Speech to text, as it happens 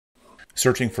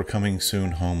Searching for coming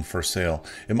soon home for sale.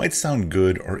 It might sound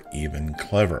good or even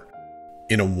clever.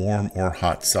 In a warm or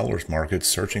hot seller's market,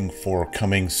 searching for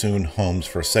coming soon homes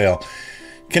for sale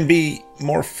can be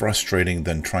more frustrating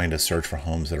than trying to search for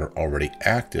homes that are already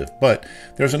active, but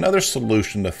there's another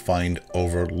solution to find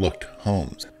overlooked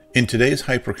homes. In today's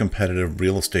hyper-competitive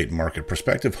real estate market,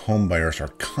 prospective home buyers are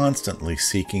constantly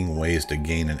seeking ways to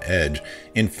gain an edge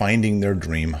in finding their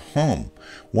dream home.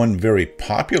 One very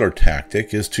popular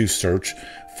tactic is to search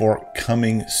for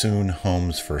coming soon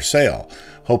homes for sale,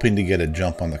 hoping to get a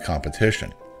jump on the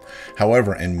competition.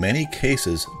 However, in many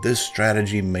cases, this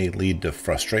strategy may lead to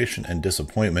frustration and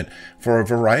disappointment for a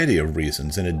variety of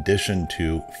reasons in addition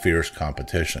to fierce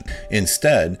competition.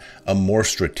 Instead, a more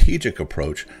strategic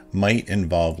approach might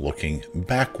involve looking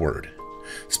backward.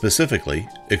 Specifically,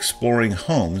 exploring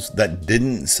homes that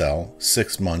didn't sell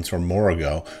 6 months or more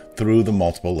ago through the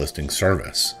multiple listing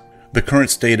service. The current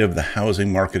state of the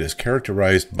housing market is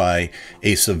characterized by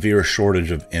a severe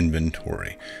shortage of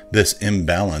inventory. This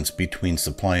imbalance between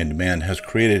supply and demand has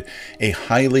created a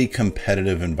highly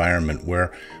competitive environment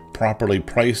where properly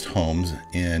priced homes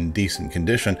in decent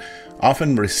condition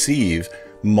often receive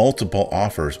multiple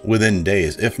offers within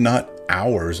days, if not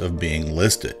hours, of being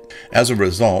listed. As a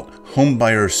result, home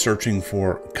buyers searching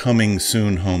for coming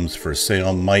soon homes for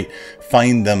sale might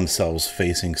find themselves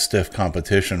facing stiff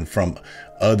competition from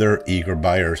other eager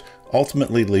buyers,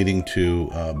 ultimately leading to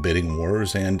bidding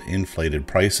wars and inflated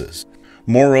prices.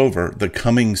 Moreover, the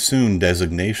coming soon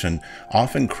designation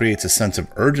often creates a sense of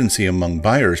urgency among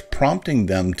buyers, prompting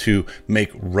them to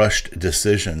make rushed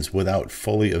decisions without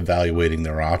fully evaluating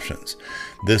their options.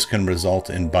 This can result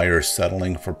in buyers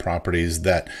settling for properties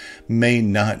that may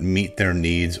not meet their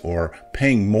needs or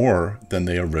paying more than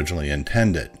they originally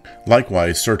intended.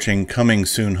 Likewise, searching coming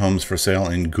soon homes for sale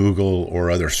in Google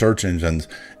or other search engines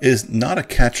is not a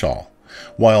catch-all.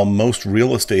 While most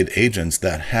real estate agents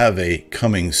that have a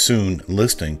coming soon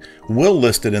listing will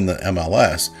list it in the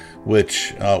MLS,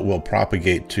 which will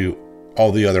propagate to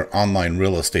all the other online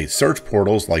real estate search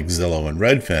portals like Zillow and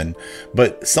Redfin,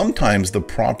 but sometimes the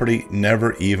property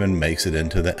never even makes it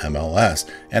into the MLS,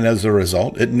 and as a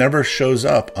result, it never shows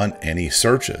up on any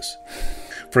searches.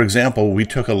 For example, we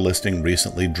took a listing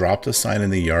recently, dropped a sign in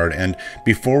the yard, and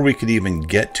before we could even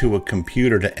get to a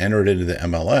computer to enter it into the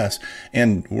MLS,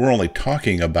 and we're only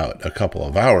talking about a couple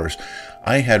of hours,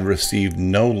 I had received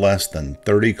no less than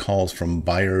 30 calls from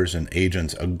buyers and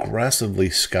agents aggressively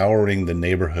scouring the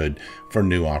neighborhood for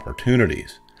new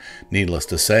opportunities. Needless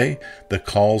to say, the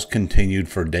calls continued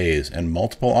for days and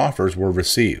multiple offers were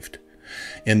received.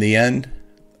 In the end,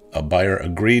 a buyer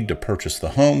agreed to purchase the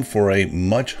home for a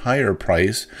much higher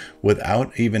price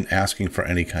without even asking for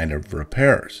any kind of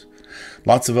repairs.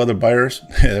 Lots of other buyers,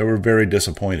 they were very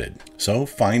disappointed. So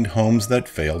find homes that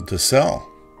failed to sell.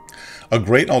 A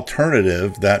great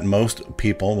alternative that most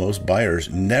buyers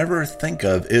never think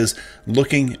of is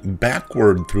looking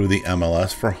backward through the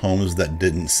MLS for homes that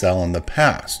didn't sell in the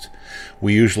past.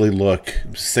 We usually look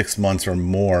 6 months or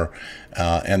more,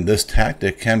 and this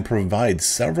tactic can provide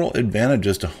several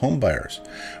advantages to home buyers.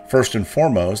 First and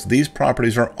foremost, these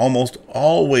properties are almost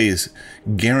always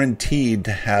guaranteed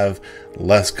to have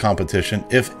less competition,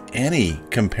 if any,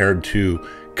 compared to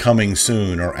coming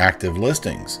soon or active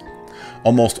listings.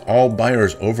 Almost all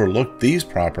buyers overlook these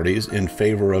properties in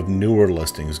favor of newer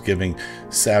listings, giving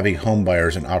savvy home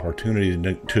buyers an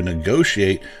opportunity to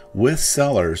negotiate with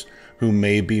sellers who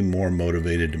may be more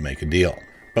motivated to make a deal.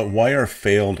 But why are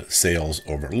failed sales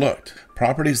overlooked?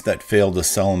 Properties that failed to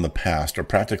sell in the past are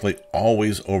practically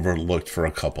always overlooked for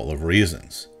a couple of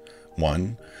reasons.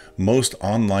 One, most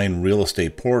online real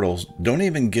estate portals don't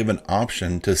even give an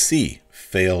option to see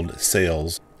failed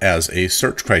sales as a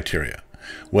search criteria.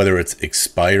 Whether it's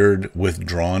expired,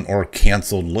 withdrawn, or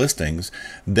canceled listings,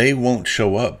 they won't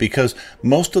show up because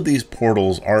most of these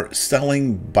portals are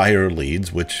selling buyer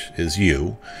leads, which is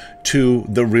you, to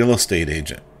the real estate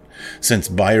agent. Since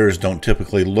buyers don't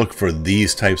typically look for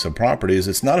these types of properties,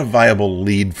 it's not a viable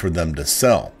lead for them to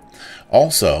sell.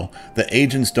 Also, the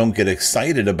agents don't get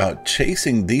excited about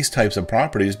chasing these types of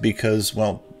properties because,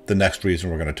 well, the next reason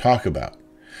we're going to talk about.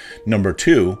 Number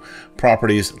two,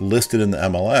 properties listed in the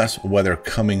MLS, whether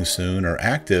coming soon or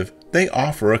active, they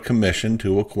offer a commission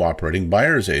to a cooperating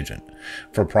buyer's agent.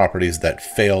 For properties that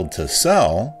failed to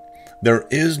sell, there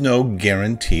is no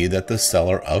guarantee that the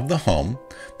seller of the home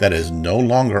that is no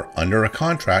longer under a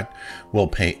contract will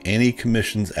pay any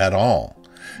commissions at all.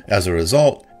 As a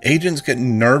result, agents get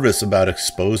nervous about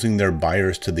exposing their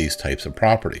buyers to these types of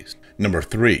properties. Number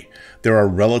three, there are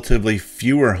relatively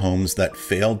fewer homes that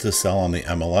failed to sell on the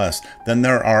MLS than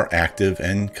there are active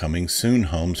and coming soon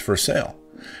homes for sale.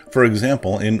 For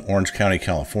example, in Orange County,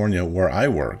 California, where I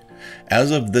work,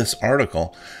 as of this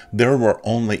article, there were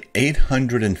only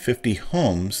 850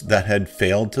 homes that had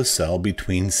failed to sell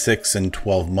between 6 and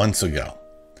 12 months ago.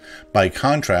 By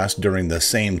contrast, during the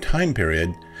same time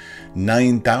period,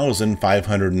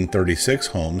 9,536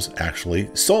 homes actually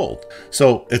sold.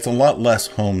 So it's a lot less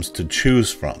homes to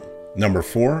choose from. Number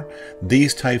 4,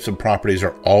 these types of properties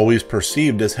are always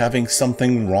perceived as having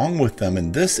something wrong with them,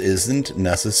 and this isn't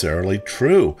necessarily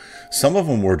true. Some of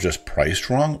them were just priced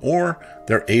wrong, or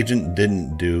their agent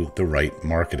didn't do the right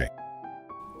marketing.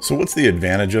 So what's the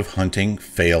advantage of hunting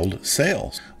failed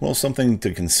sales? Well, something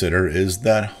to consider is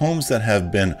that homes that have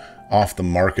been off the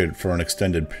market for an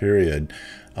extended period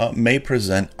may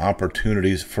present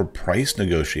opportunities for price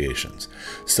negotiations.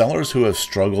 Sellers who have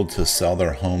struggled to sell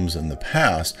their homes in the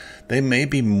past, they may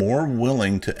be more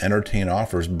willing to entertain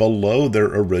offers below their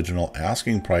original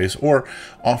asking price or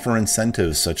offer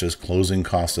incentives such as closing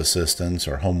cost assistance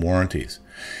or home warranties.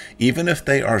 Even if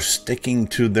they are sticking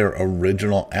to their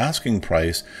original asking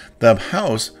price, the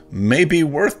house may be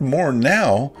worth more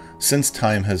now since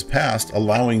time has passed,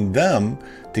 allowing them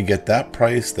to get that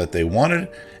price that they wanted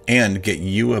and get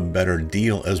you a better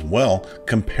deal as well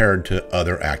compared to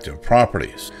other active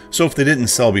properties. So if they didn't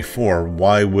sell before,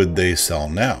 why would they sell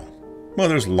now? Well,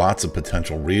 there's lots of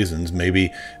potential reasons.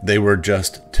 Maybe they were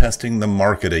just testing the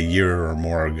market a year or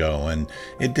more ago and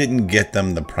it didn't get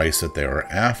them the price that they were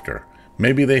after.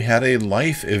 Maybe they had a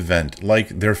life event, like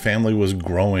their family was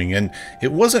growing, and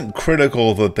it wasn't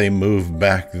critical that they moved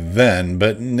back then,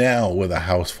 but now with a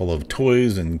house full of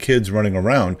toys and kids running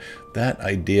around, that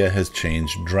idea has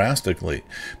changed drastically.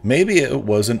 Maybe it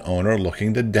was an owner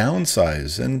looking to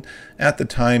downsize, and at the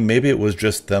time, maybe it was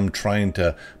just them trying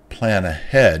to plan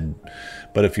ahead.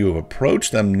 But if you have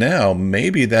approached them now,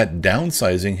 maybe that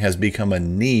downsizing has become a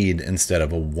need instead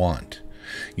of a want.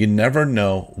 You never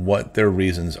know what their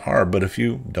reasons are, but if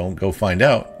you don't go find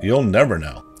out, you'll never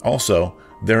know. Also,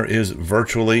 there is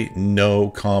virtually no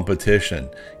competition.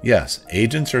 Yes,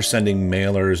 agents are sending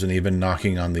mailers and even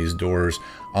knocking on these doors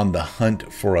on the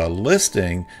hunt for a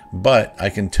listing, but I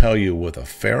can tell you with a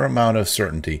fair amount of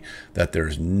certainty that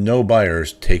there's no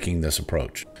buyers taking this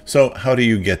approach. So how do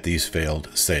you get these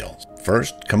failed sales?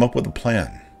 First, come up with a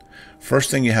plan.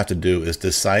 First thing you have to do is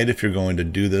decide if you're going to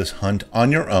do this hunt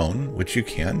on your own, which you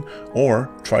can, or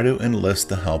try to enlist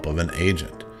the help of an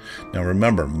agent. Now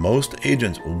remember, most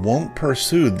agents won't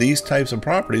pursue these types of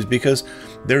properties because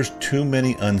there's too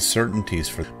many uncertainties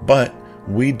for them. But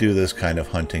we do this kind of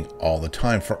hunting all the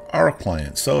time for our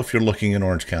clients. So if you're looking in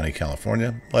Orange County,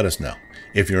 California, let us know.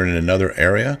 If you're in another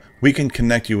area, we can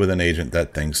connect you with an agent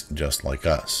that thinks just like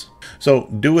us. So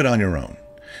do it on your own.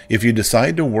 If you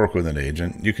decide to work with an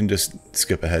agent, you can just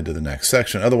skip ahead to the next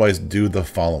section. Otherwise, do the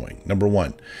following. Number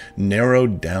 1, narrow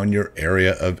down your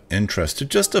area of interest to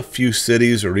just a few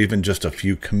cities or even just a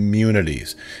few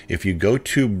communities. If you go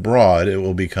too broad, it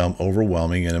will become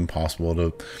overwhelming and impossible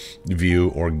to view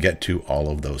or get to all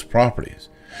of those properties.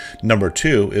 Number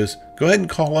 2 is go ahead and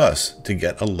call us to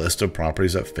get a list of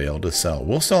properties that failed to sell.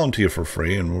 We'll sell them to you for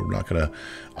free and we're not going to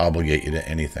obligate you to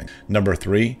anything. Number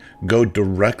 3, go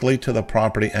directly to the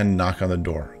property and knock on the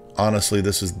door. Honestly,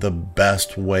 this is the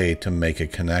best way to make a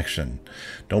connection.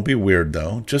 Don't be weird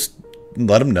though. Just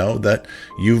let them know that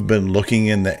you've been looking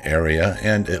in the area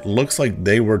and it looks like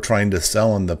they were trying to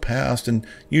sell in the past and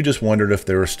you just wondered if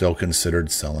they were still considered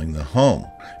selling the home.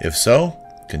 If so,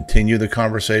 continue the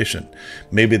conversation.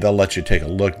 Maybe they'll let you take a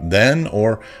look then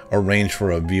or arrange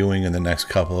for a viewing in the next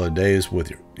couple of days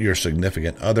with your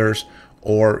significant others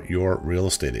or your real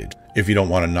estate agent. If you don't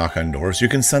want to knock on doors, you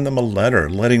can send them a letter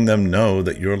letting them know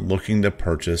that you're looking to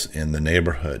purchase in the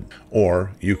neighborhood.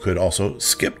 Or you could also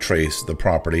skip trace the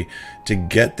property to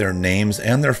get their names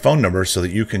and their phone numbers so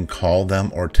that you can call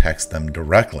them or text them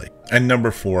directly. And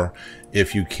number 4,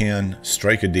 if you can,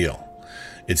 strike a deal.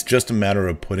 It's just a matter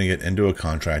of putting it into a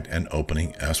contract and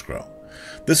opening escrow.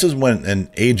 This is when an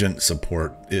agent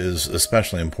support is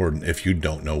especially important if you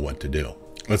don't know what to do.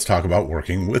 Let's talk about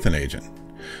working with an agent.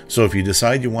 So if you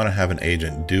decide you want to have an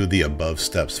agent do the above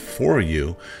steps for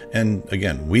you, and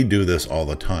again, we do this all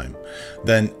the time,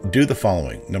 then do the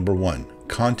following. Number 1,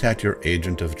 contact your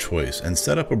agent of choice and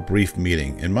set up a brief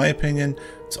meeting. In my opinion,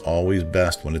 it's always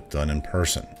best when it's done in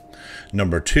person.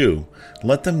 Number 2,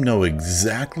 let them know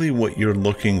exactly what you're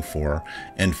looking for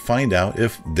and find out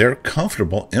if they're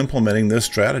comfortable implementing this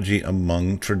strategy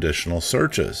among traditional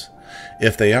searches.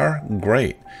 If they are,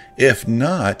 great. If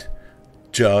not,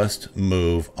 just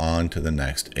move on to the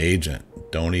next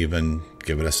agent. Don't even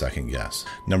give it a second guess.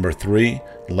 Number 3,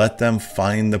 let them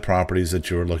find the properties that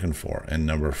you're looking for. And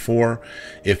number 4,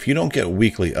 if you don't get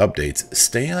weekly updates,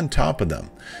 stay on top of them.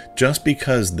 Just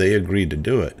because they agreed to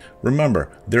do it,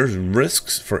 remember, there's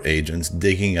risks for agents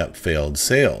digging up failed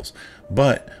sales.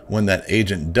 But when that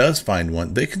agent does find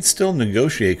one, they can still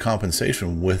negotiate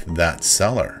compensation with that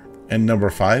seller. And number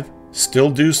 5,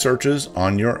 still do searches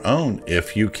on your own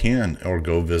if you can, or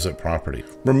go visit property.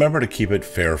 Remember to keep it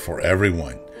fair for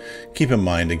everyone. Keep in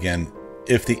mind, again,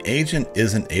 if the agent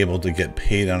isn't able to get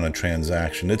paid on a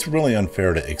transaction, it's really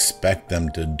unfair to expect them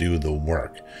to do the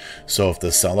work. So if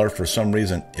the seller for some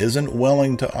reason isn't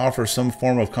willing to offer some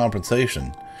form of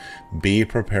compensation, be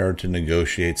prepared to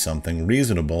negotiate something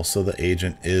reasonable so the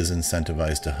agent is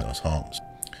incentivized to host homes.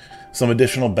 Some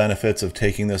additional benefits of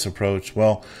taking this approach,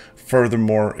 well,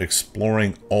 furthermore,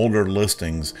 exploring older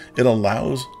listings, it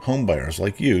allows homebuyers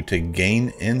like you to gain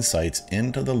insights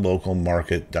into the local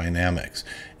market dynamics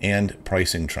and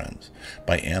pricing trends.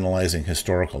 By analyzing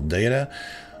historical data,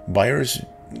 buyers,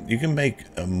 you can make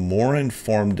a more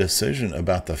informed decision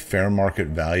about the fair market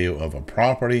value of a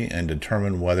property and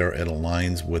determine whether it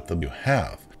aligns with the you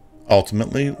have.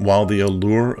 Ultimately, while the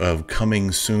allure of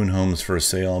coming soon homes for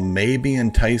sale may be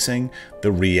enticing,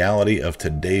 the reality of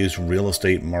today's real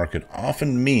estate market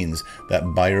often means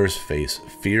that buyers face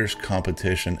fierce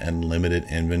competition and limited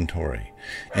inventory.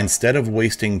 Instead of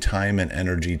wasting time and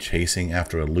energy chasing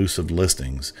after elusive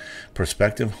listings,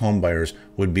 prospective homebuyers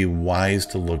would be wise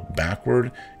to look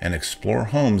backward and explore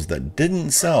homes that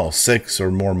didn't sell 6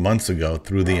 or more months ago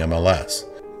through the MLS.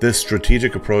 This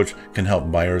strategic approach can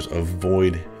help buyers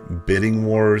avoid bidding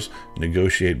wars,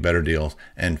 negotiate better deals,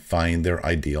 and find their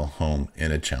ideal home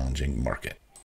in a challenging market.